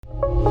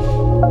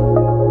Hello,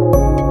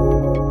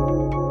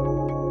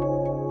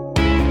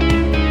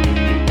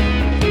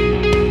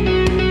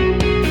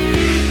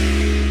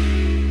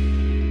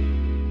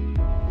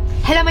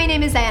 my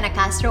name is Diana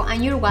Castro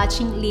and you're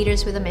watching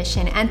Leaders with a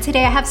Mission. And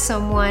today I have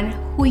someone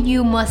who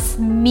you must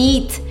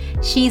meet.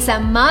 She's a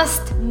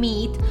must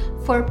meet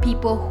for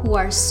people who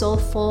are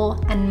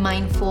soulful and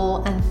mindful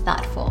and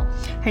thoughtful.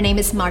 Her name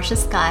is Marsha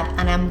Scott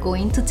and I'm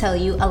going to tell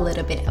you a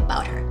little bit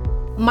about her.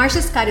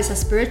 Marsha Scott is a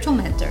spiritual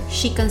mentor.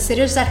 She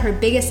considers that her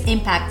biggest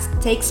impact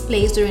takes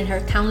place during her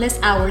countless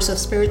hours of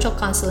spiritual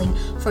counseling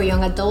for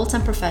young adults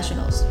and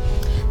professionals.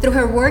 Through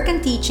her work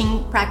and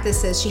teaching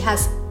practices, she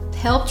has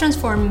helped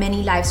transform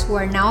many lives who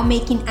are now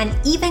making an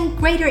even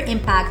greater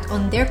impact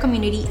on their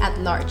community at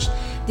large.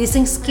 This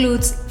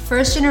includes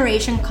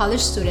first-generation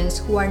college students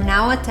who are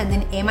now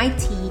attending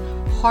MIT,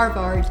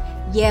 Harvard,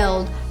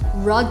 Yale,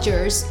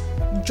 Rutgers,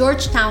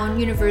 Georgetown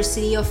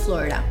University of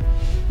Florida.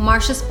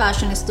 Marsha's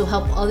passion is to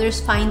help others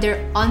find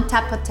their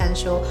untapped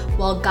potential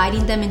while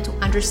guiding them into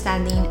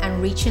understanding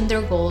and reaching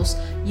their goals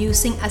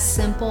using a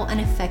simple and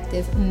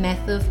effective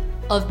method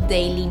of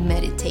daily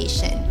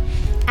meditation.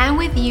 And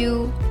with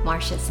you,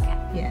 Marsha Scott.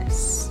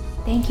 Yes.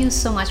 Thank you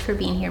so much for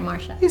being here,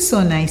 Marsha. It's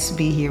so nice to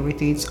be here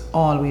with you. It's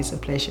always a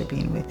pleasure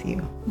being with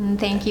you.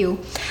 Thank you.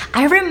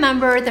 I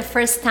remember the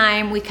first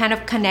time we kind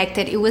of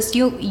connected. It was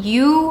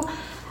you,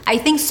 I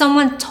think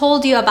someone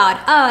told you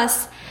about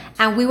us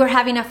and we were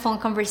having a phone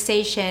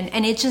conversation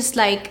and it just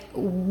like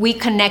we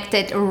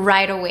connected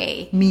right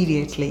away.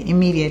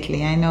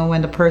 Immediately. I know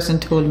when the person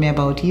told me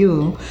about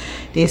you,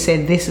 they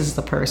said, this is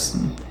the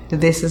person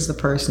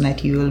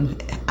that you'll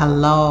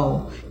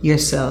allow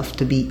yourself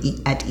to be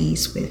at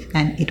ease with.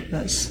 And it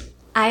was.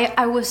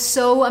 I was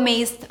so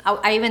amazed.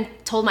 I even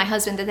told my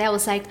husband that I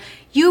was like,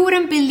 you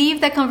wouldn't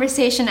believe the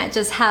conversation I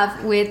just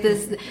have with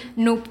this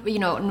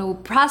new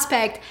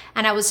prospect.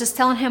 And I was just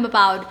telling him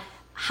about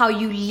how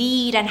you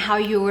lead and how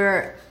you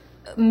were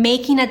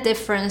making a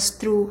difference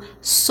through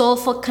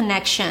soulful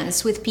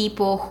connections with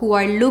people who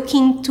are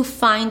looking to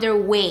find their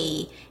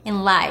way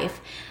in life.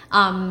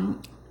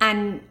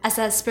 And as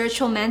a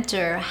spiritual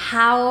mentor,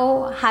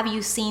 how have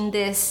you seen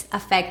this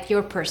affect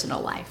your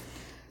personal life?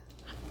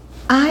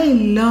 I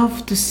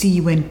love to see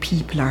when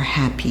people are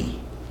happy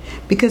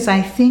because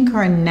I think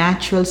our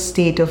natural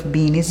state of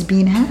being is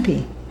being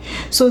happy.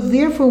 So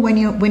therefore, when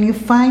you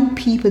find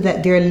people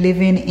that they're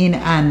living in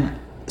an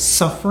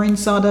suffering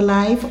sort of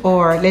life,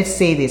 or let's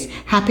say this,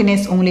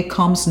 happiness only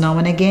comes now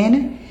and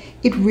again,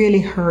 it really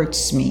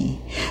hurts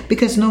me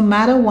because no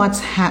matter what's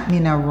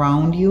happening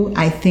around you,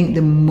 I think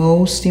the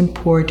most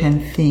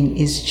important thing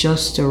is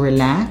just to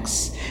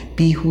relax,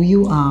 be who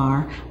you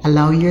are,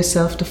 allow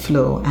yourself to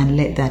flow and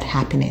let that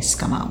happiness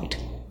come out.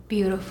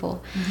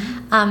 Beautiful.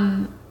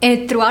 Mm-hmm.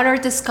 And throughout our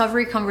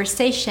discovery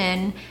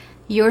conversation,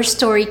 your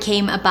story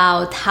came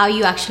about how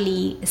you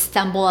actually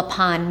stumble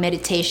upon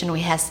meditation,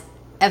 which has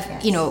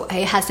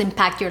it has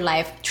impacted your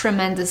life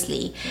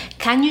tremendously.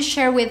 Can you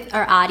share with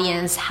our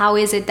audience how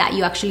is it that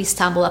you actually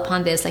stumble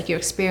upon this, like your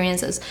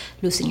experiences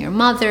losing your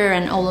mother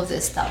and all of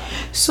this stuff?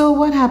 So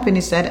what happened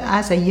is that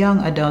as a young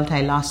adult,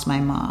 I lost my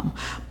mom,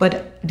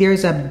 but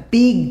there's a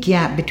big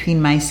gap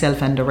between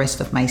myself and the rest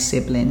of my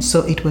siblings.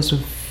 So it was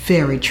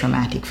very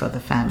traumatic for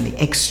the family,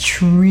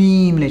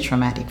 extremely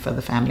traumatic for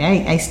the family.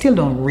 I still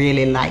don't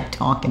really like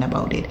talking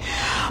about it,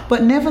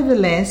 but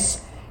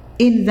nevertheless,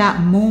 in that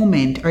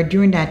moment or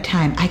during that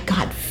time, I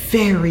got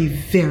very,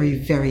 very,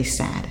 very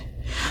sad.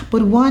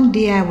 But one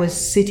day I was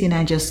sitting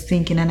and just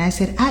thinking, and I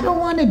said, I don't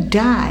want to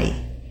die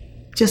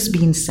just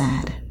being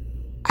sad.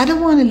 I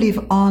don't want to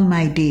live all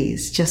my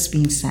days just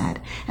being sad.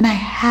 And I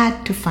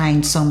had to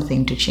find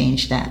something to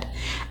change that.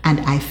 And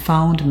I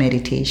found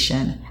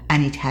meditation,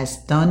 and it has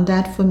done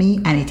that for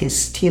me, and it is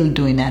still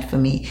doing that for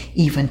me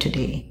even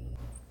today.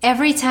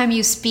 Every time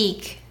you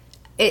speak,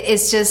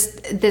 it's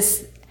just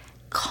this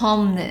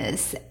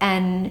calmness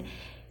and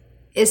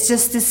it's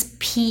just this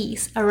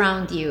peace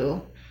around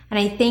you. And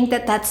I think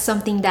that that's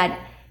something that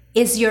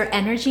is your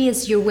energy,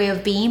 is your way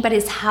of being, but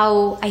it's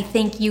how I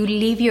think you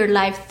live your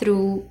life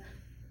through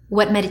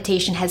what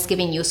meditation has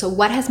given you. So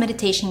what has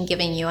meditation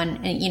given you?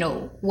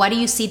 And what do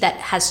you see that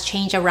has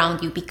changed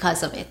around you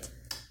because of it?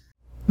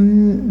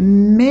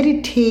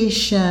 Meditation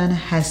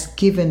has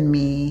given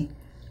me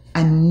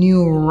a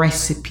new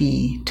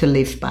recipe to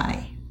live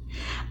by.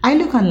 I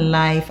look on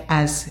life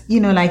as,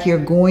 like you're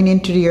going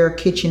into your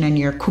kitchen and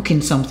you're cooking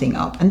something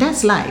up. And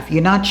that's life.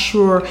 You're not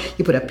sure.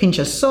 You put a pinch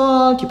of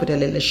salt, you put a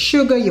little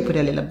sugar, you put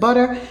a little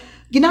butter.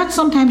 You're not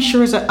sometimes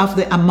sure of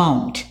the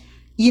amount.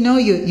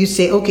 You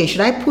say, okay,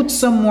 should I put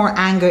some more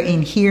anger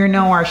in here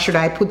now, or should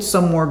I put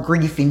some more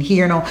grief in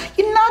here now?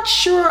 You're not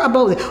sure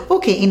about it.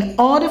 Okay, in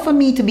order for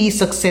me to be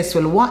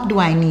successful, what do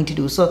I need to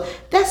do? So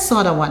that's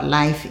sort of what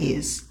life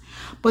is.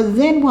 But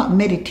then what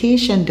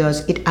meditation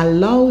does, it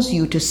allows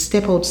you to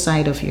step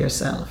outside of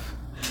yourself.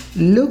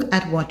 Look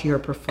at what you're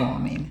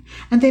performing.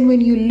 And then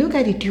when you look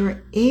at it,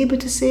 you're able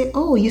to say,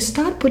 oh, you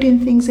start putting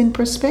things in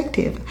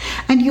perspective.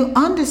 And you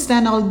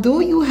understand, although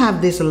you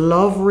have this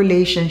love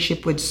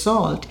relationship with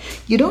salt,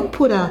 you don't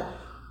put a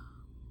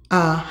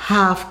a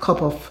half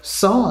cup of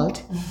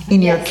salt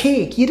in your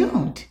cake. You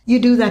don't. You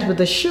do that with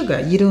the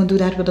sugar. You don't do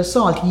that with the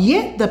salt.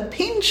 Yet the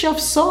pinch of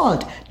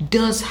salt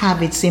does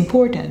have its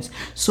importance.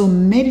 So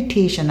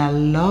meditation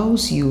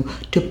allows you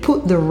to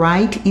put the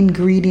right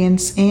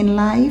ingredients in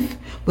life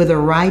with the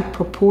right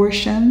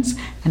proportions,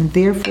 and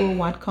therefore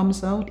what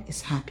comes out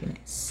is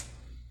happiness.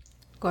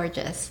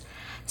 Gorgeous.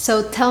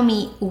 So tell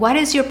me, what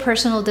is your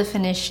personal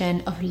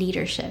definition of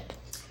leadership?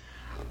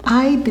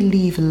 I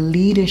believe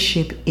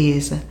leadership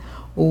is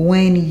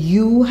when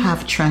you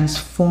have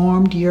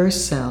transformed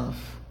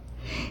yourself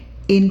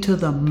into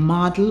the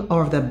model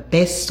or the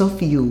best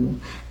of you,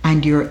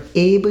 and you're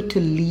able to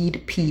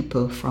lead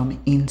people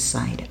from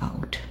inside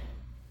out.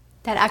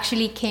 That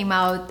actually came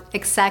out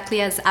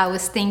exactly as I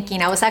was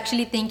thinking. I was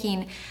actually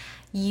thinking,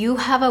 you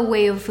have a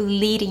way of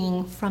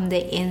leading from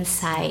the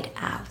inside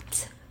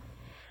out.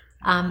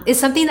 It's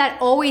something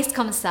that always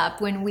comes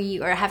up when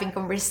we are having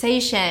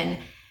conversation.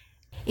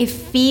 It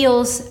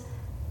feels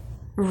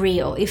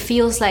real. It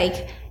feels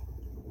like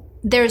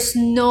there's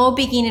no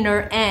beginning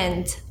or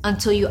end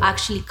until you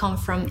actually come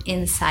from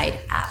inside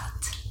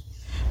out.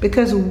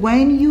 Because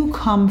when you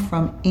come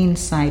from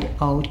inside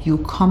out, you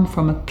come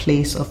from a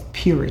place of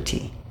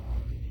purity.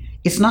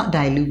 It's not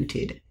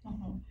diluted.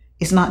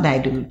 It's not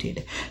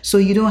diluted. So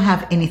you don't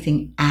have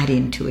anything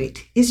adding to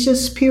it. It's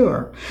just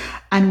pure.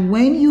 And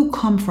when you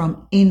come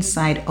from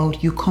inside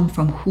out, you come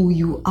from who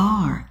you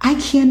are. I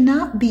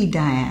cannot be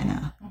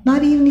Diana,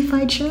 not even if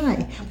I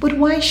try. But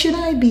why should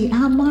I be?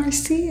 I'm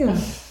Marcia.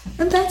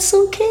 And that's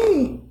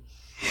okay.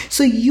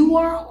 So you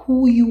are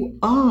who you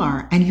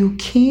are, and you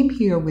came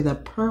here with a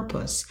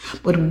purpose.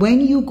 But when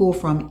you go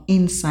from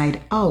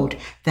inside out,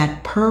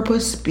 that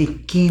purpose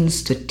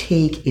begins to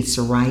take its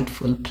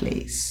rightful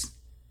place.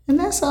 And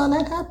that's all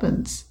that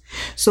happens.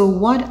 So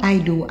what I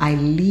do, I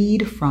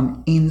lead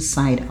from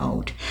inside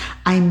out.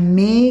 I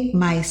make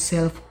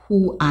myself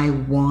who I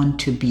want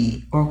to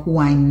be, or who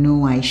I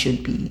know I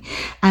should be.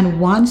 And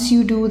once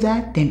you do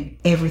that, then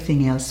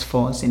everything else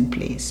falls in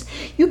place.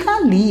 You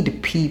can't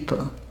lead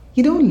people.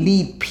 You don't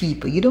lead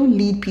people. You don't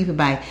lead people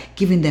by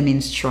giving them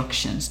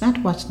instructions.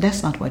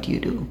 That's not what you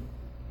do.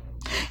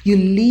 You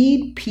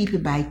lead people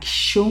by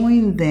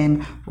showing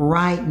them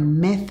right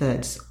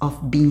methods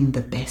of being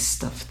the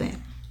best of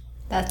them.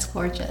 That's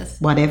gorgeous.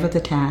 Whatever the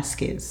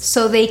task is.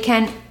 So they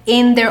can,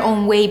 in their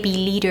own way, be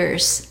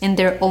leaders in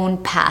their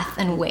own path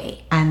and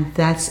way. And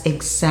that's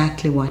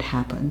exactly what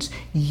happens.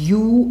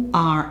 You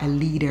are a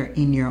leader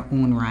in your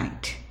own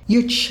right.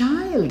 Your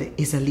child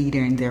is a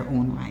leader in their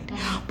own right.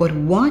 But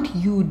what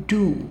you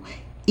do,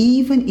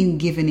 even in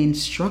giving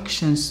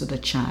instructions to the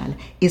child,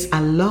 is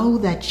allow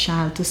that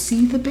child to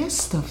see the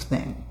best of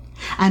them.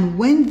 And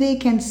when they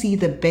can see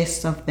the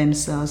best of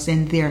themselves,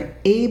 then they're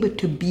able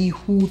to be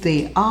who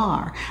they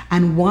are.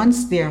 And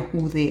once they're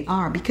who they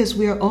are, because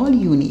we're all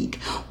unique,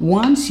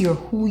 once you're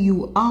who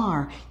you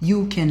are,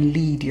 you can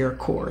lead your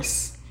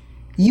course.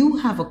 You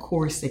have a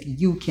course that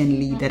you can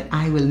lead that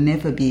I will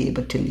never be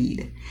able to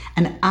lead.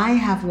 And I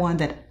have one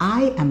that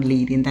I am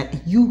leading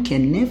that you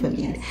can never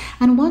lead.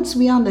 And once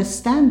we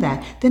understand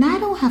that, then I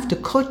don't have to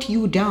cut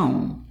you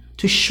down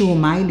to show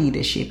my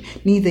leadership.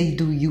 Neither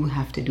do you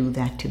have to do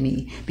that to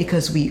me,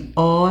 because we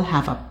all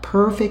have a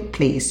perfect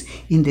place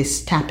in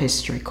this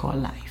tapestry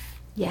called life.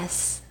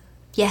 Yes.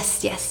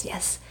 Yes, yes,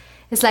 yes.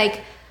 It's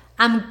like,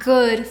 I'm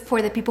good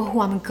for the people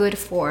who I'm good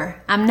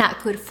for. I'm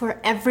not good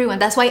for everyone.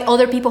 That's why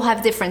other people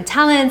have different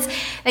talents.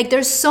 Like,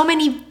 there's so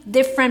many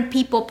different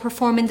people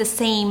performing the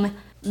same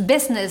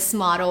business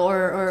model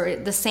or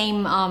the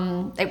same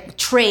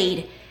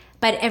trade.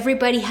 But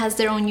everybody has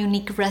their own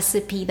unique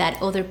recipe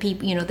that other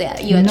people,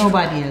 that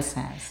nobody else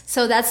has.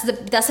 So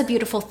that's a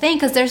beautiful thing,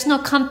 because there's no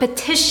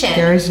competition.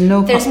 There's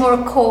more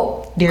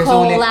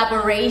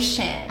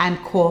collaboration and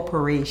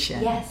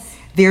cooperation. Yes.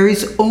 There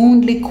is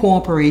only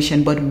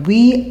cooperation, but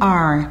we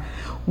are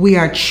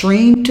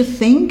trained to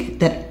think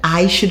that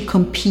I should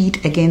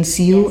compete against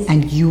you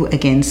and you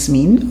against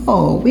me.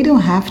 No, we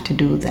don't have to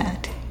do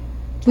that.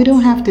 We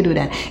don't have to do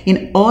that.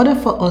 In order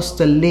for us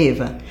to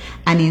live,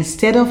 and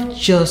instead of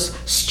just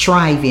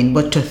striving,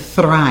 but to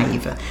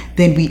thrive,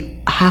 then we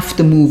have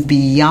to move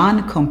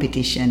beyond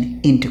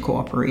competition into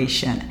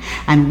cooperation.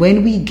 And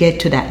when we get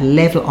to that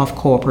level of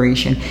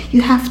cooperation,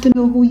 you have to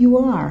know who you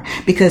are.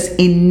 Because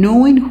in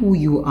knowing who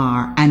you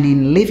are and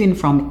in living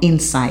from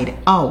inside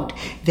out,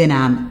 then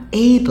I'm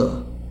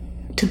able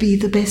to be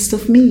the best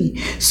of me.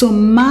 So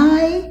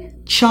my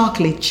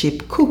chocolate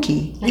chip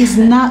cookie is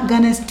not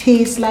gonna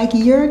taste like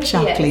your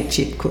chocolate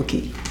chip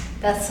cookie.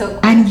 That's so cool.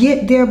 And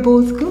yet they're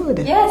both good.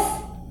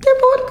 Yes. They're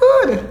both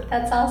good.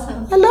 That's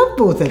awesome. I love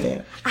both of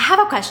them. I have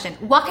a question.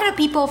 What kind of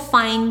people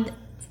find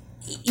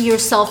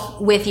yourself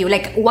with you?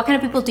 Like, what kind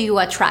of people do you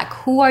attract?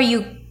 Who are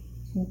you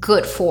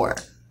good for?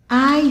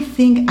 I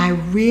think I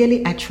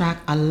really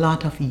attract a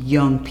lot of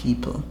young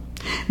people.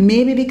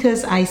 Maybe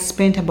because I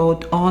spent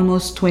about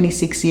almost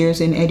 26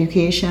 years in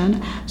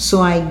education,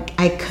 so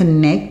I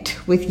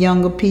connect with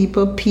younger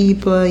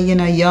people,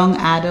 young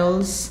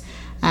adults,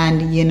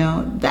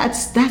 And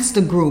that's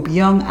the group,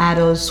 young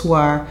adults who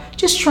are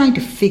just trying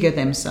to figure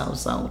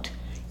themselves out.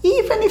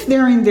 Even if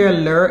they're in their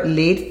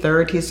late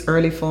 30s,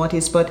 early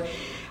 40s,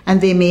 and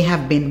they may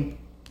have been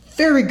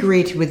very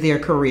great with their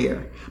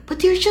career, but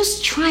they're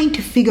just trying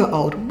to figure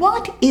out,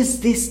 what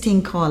is this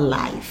thing called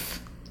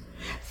life?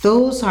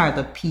 Those are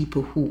the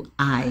people who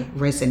I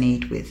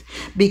resonate with,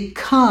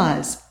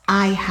 because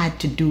I had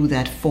to do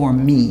that for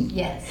me.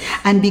 Yes.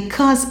 And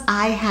because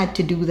I had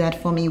to do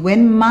that for me,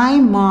 when my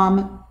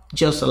mom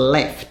just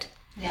left,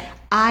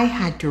 I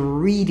had to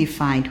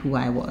redefine who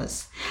I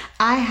was.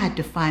 I had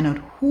to find out,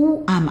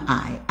 who am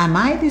I? Am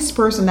I this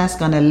person that's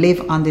going to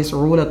live on this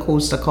roller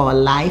coaster called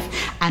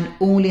life and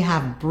only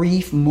have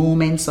brief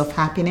moments of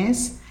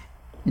happiness?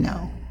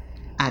 No,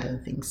 I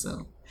don't think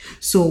so.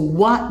 So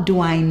what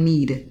do I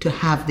need to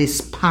have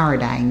this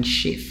paradigm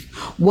shift?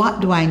 What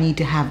do I need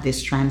to have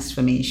this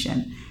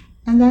transformation?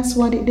 And that's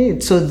what it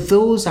did. So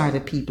those are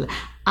the people.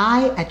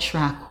 I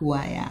attract who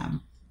I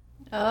am.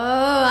 Oh,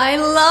 I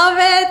love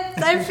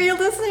it. I feel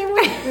the same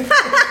way.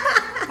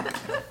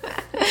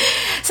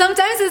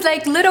 Sometimes it's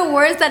like little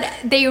words that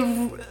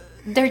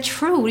they're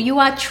true. You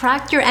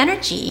attract your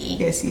energy.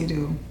 Yes, you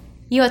do.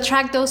 You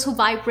attract those who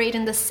vibrate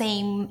in the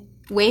same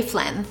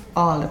wavelength.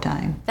 All the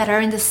time. That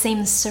are in the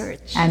same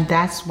search. And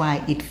that's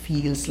why it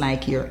feels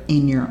like you're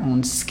in your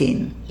own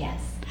skin. Yes.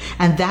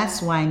 And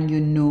that's why you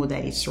know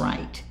that it's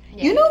right.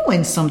 Yes. You know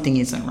when something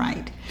isn't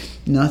right.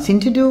 Nothing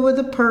to do with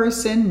the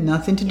person,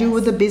 nothing to do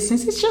with the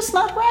business. It's just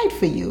not right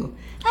for you.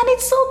 And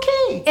it's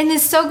okay. And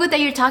it's so good that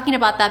you're talking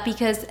about that,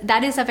 because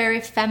that is a very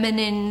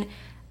feminine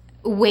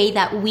way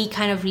that we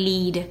kind of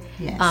lead.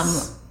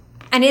 Yes.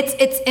 And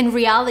it's in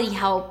reality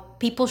how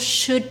people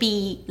should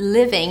be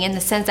living, in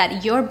the sense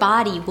that your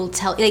body will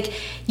tell,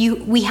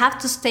 we have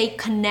to stay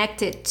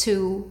connected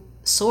to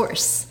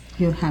source.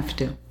 You have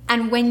to.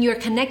 And when you're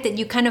connected,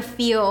 you kind of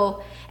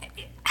feel,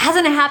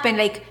 hasn't it happened?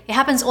 Like, it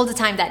happens all the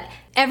time that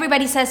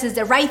everybody says it's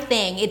the right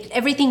thing.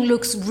 Everything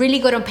looks really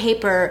good on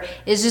paper.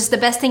 It's just the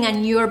best thing.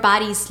 And your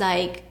body's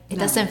like, it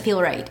doesn't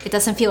feel right. It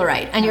doesn't feel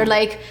right. And you're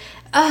like,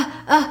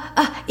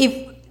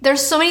 if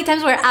there's so many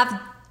times where I've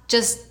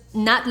just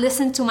not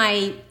listened to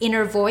my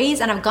inner voice,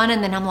 and I've gone,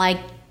 and then I'm like,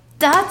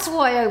 that's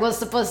why I was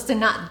supposed to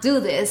not do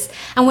this.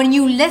 And when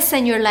you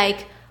listen, you're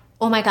like,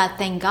 oh my God,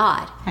 thank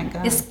God. Thank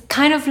God. It's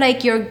kind of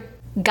like your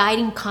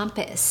guiding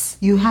compass.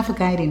 You have a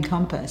guiding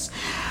compass.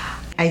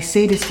 I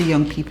say this to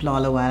young people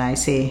all the while. I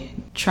say,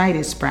 try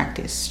this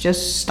practice.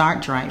 Just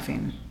start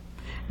driving.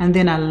 And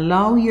then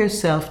allow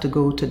yourself to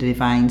go to the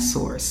divine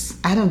source.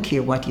 I don't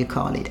care what you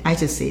call it. I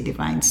just say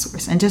divine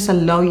source. And just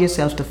allow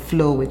yourself to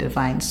flow with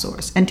divine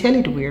source. And tell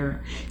it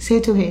where. Say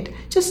to it,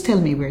 just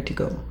tell me where to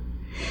go.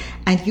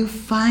 And you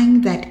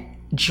find that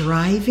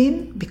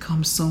driving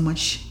becomes so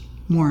much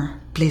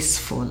more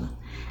blissful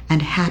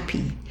and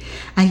happy.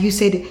 And you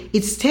said,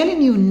 it's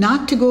telling you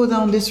not to go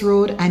down this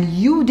road, and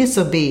you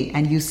disobey,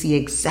 and you see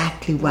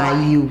exactly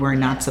why you were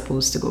not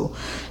supposed to go.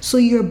 So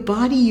your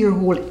body, your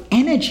whole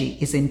energy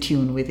is in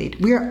tune with it.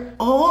 We're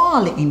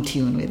all in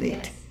tune with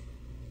it.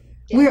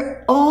 Yes.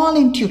 We're all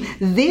in tune.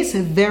 This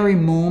very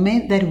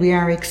moment that we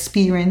are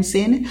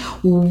experiencing,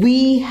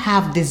 we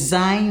have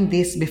designed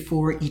this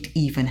before it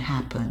even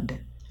happened.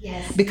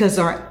 Yes. Because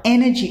our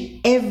energy,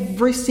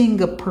 every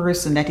single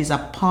person that is a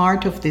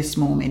part of this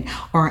moment,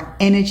 our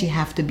energy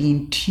have to be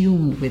in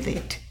tune with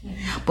it.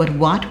 Mm-hmm. But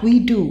what we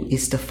do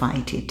is to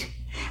fight it.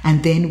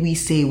 And then we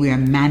say we are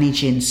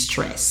managing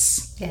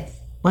stress. Yes.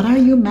 What are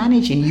you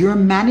managing? You're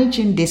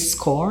managing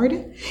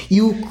discord.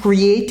 You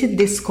created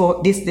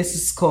discord, this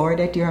discord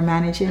that you're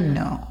managing?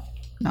 No.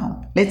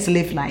 Let's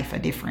live life a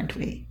different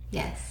way.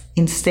 Yes.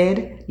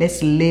 Instead,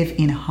 let's live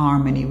in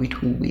harmony with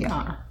who we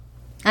are.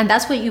 And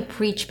that's what you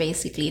preach,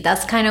 basically.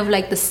 That's kind of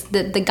like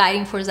the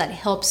guiding force that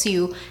helps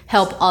you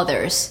help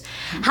others.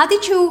 How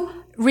did you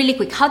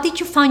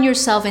find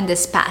yourself in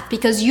this path?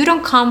 Because you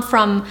don't come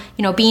from,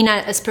 being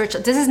a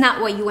spiritual, this is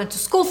not what you went to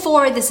school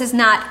for. This is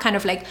not kind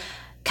of like,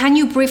 can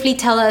you briefly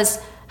tell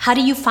us, how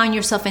do you find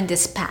yourself in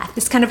this path?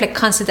 This kind of like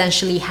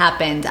coincidentally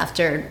happened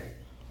after.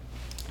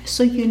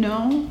 So,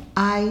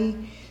 I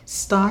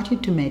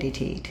started to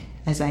meditate,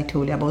 as I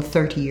told you, about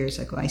 30 years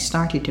ago. I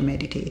started to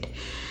meditate.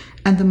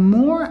 And the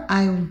more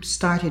I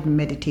started to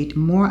meditate, the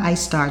more I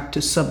started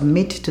to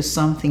submit to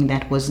something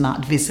that was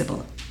not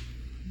visible.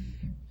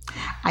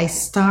 I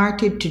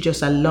started to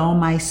just allow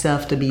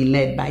myself to be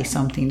led by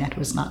something that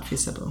was not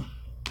visible.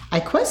 I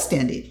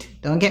questioned it.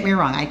 Don't get me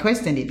wrong. I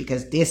questioned it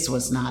because this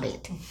was not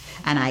it.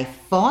 And I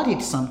fought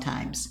it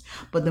sometimes.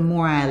 But the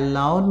more I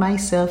allowed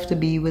myself to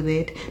be with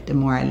it, the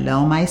more I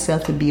allow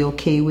myself to be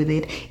okay with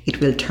it, it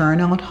will turn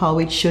out how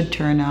it should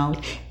turn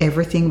out.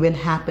 Everything will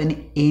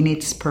happen in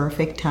its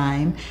perfect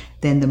time.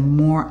 Then the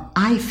more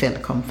I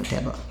felt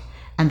comfortable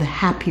and the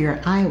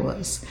happier I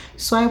was.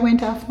 So I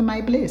went after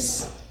my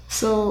bliss.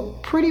 So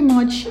pretty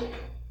much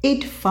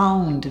it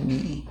found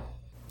me.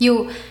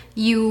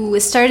 You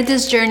started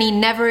this journey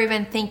never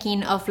even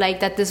thinking of like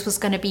that this was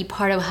going to be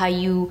part of how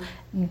you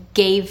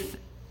gave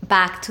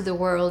back to the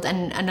world,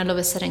 and all of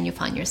a sudden you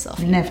found yourself.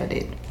 Never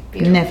did.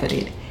 Beautiful. Never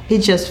did. He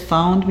just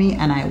found me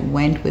and I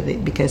went with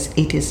it because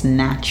it is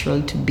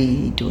natural to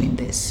be doing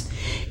this.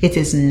 It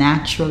is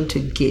natural to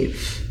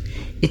give.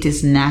 It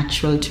is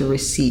natural to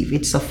receive.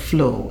 It's a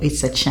flow.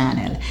 It's a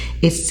channel.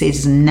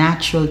 It's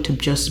natural to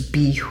just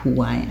be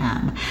who I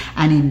am.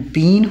 And in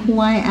being who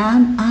I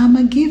am, I'm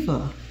a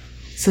giver.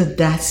 So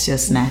that's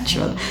just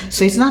natural.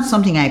 So it's not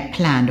something I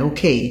planned.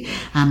 Okay,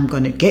 I'm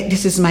going to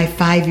this is my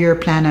 5-year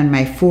plan and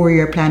my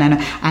 4-year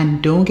plan.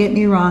 And don't get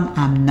me wrong,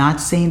 I'm not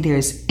saying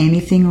there's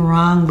anything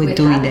wrong with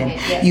doing that.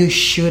 Yes. You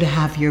should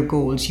have your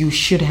goals. You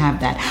should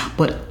have that.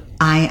 But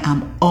I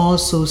am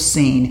also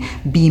saying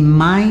be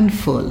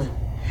mindful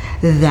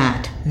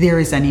that there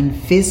is an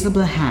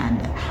invisible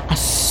hand, a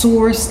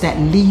source that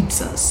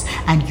leads us,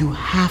 and you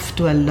have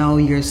to allow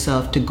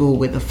yourself to go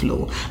with the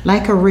flow.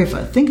 Like a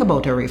river. Think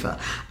about a river.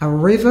 A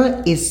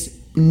river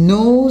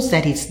knows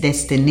that its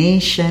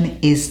destination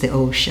is the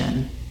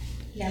ocean.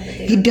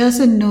 It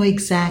doesn't know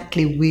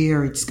exactly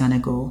where it's going to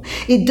go.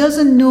 It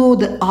doesn't know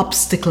the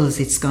obstacles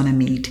it's going to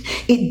meet.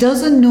 It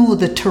doesn't know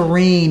the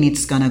terrain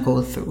it's going to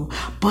go through.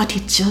 But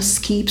it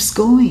just keeps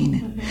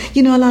going.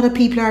 You know, a lot of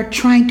people are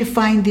trying to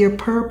find their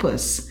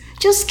purpose.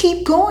 Just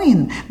keep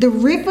going. The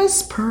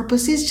river's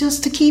purpose is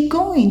just to keep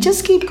going.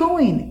 Just keep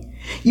going.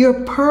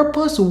 Your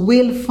purpose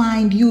will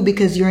find you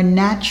because your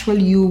natural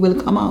you will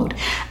come out.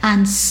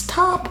 And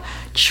stop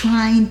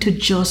trying to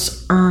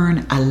just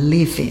earn a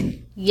living.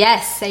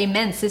 Yes,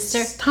 amen,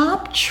 sister.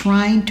 Stop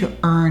trying to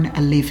earn a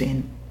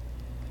living.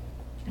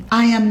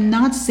 I am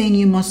not saying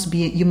you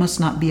must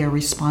not be a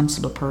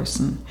responsible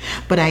person,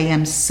 but I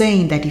am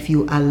saying that if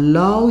you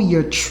allow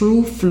your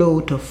true flow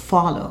to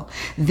follow,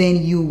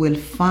 then you will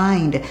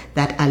find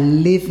that the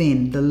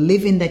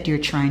living that you're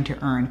trying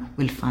to earn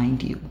will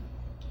find you.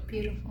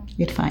 Beautiful.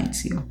 It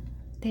finds you.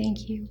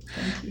 Thank you.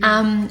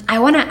 I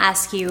want to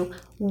ask you,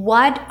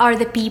 what are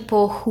the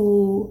people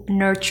who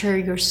nurture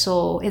your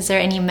soul? Is there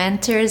any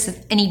mentors,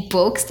 any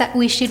books that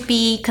we should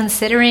be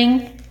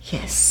considering?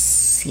 Yes.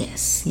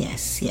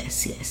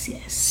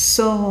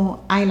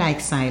 So I like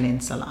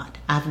silence a lot.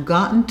 I've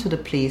gotten to the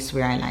place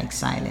where I like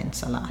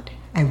silence a lot.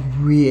 I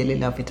really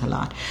love it a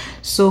lot.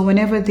 So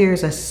whenever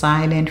there's a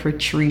silent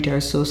retreat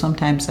or so,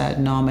 sometimes I'd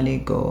normally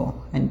go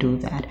and do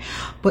that.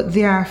 But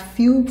there are a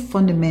few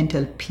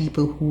fundamental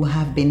people who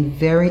have been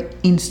very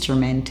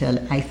instrumental,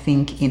 I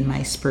think, in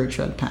my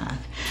spiritual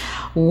path.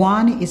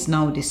 One is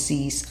now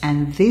deceased,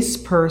 and this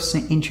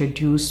person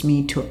introduced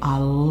me to a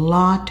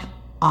lot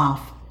of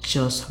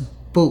just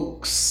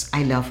books.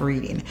 I love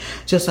reading.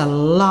 Just a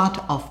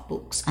lot of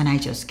books. And I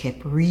just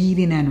kept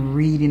reading and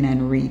reading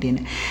and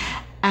reading.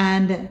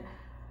 And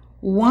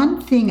one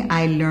thing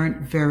I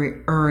learned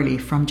very early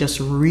from just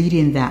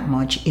reading that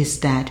much is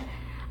that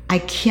I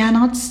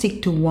cannot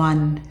stick to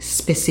one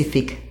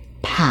specific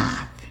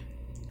path.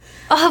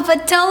 Oh,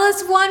 but tell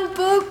us one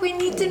book. We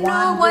need to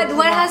know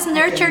what has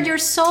nurtured your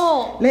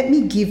soul. Let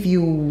me give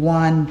you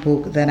one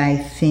book that I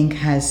think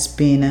has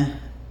been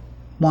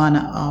one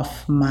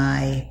of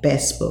my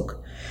best books.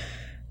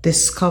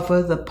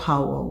 Discover the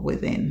Power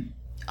Within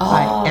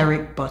by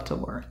Eric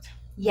Butterworth.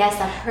 Yes,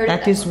 I've heard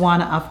that. That is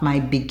one of my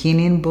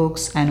beginning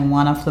books and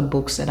one of the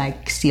books that I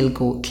still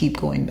keep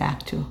going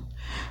back to.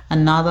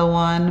 Another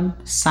one,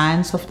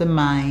 Science of the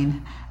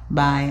Mind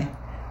by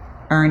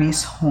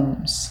Ernest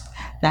Holmes.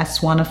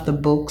 That's one of the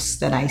books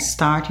that I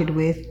started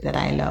with that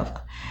I love.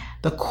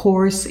 The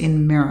Course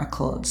in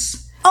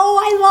Miracles. Oh,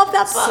 I love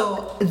that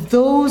book. So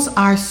those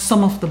are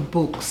some of the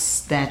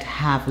books that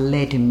have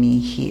led me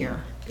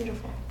here.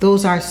 Beautiful.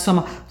 Those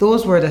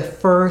were the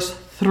first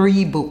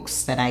 3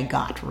 books that I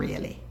got,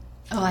 really.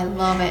 Oh, I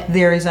love it.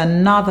 There is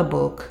another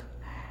book,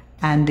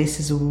 and this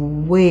is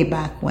way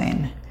back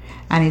when,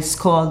 and it's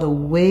called The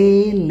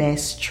Way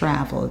Less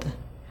Traveled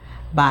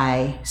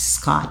by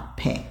Scott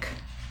Peck.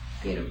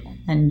 Beautiful.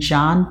 And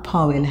John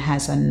Powell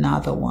has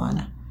another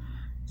one,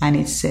 and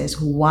it says,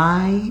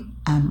 Why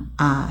am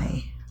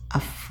I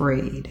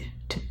afraid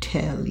to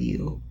tell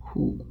you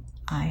who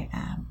I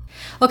am?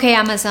 Okay,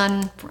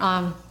 Amazon,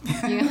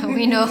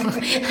 we know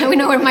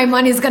where my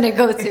money is gonna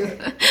go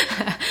to.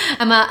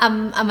 I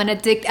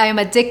am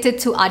addicted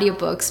to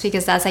audiobooks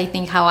because that's, I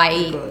think, how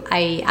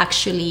I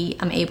actually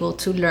am able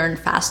to learn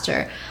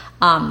faster.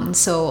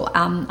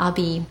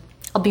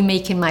 I'll be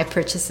making my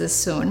purchases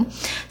soon.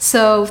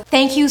 So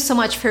thank you so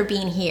much for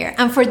being here.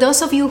 And for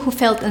those of you who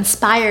felt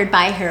inspired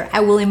by her, I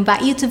will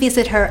invite you to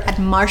visit her at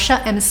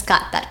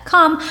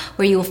marshamscott.com,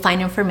 where you will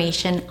find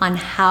information on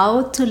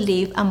how to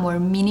live a more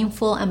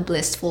meaningful and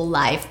blissful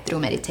life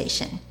through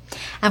meditation.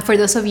 And for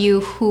those of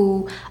you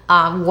who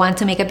want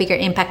to make a bigger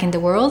impact in the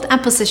world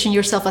and position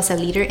yourself as a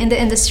leader in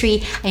the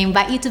industry, I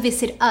invite you to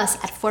visit us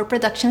at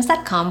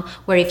forproductions.com,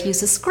 where if you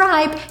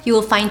subscribe, you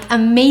will find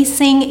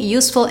amazing,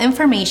 useful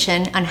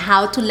information on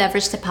how to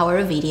leverage the power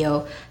of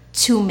video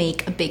to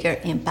make a bigger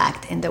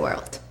impact in the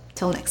world.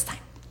 Till next time.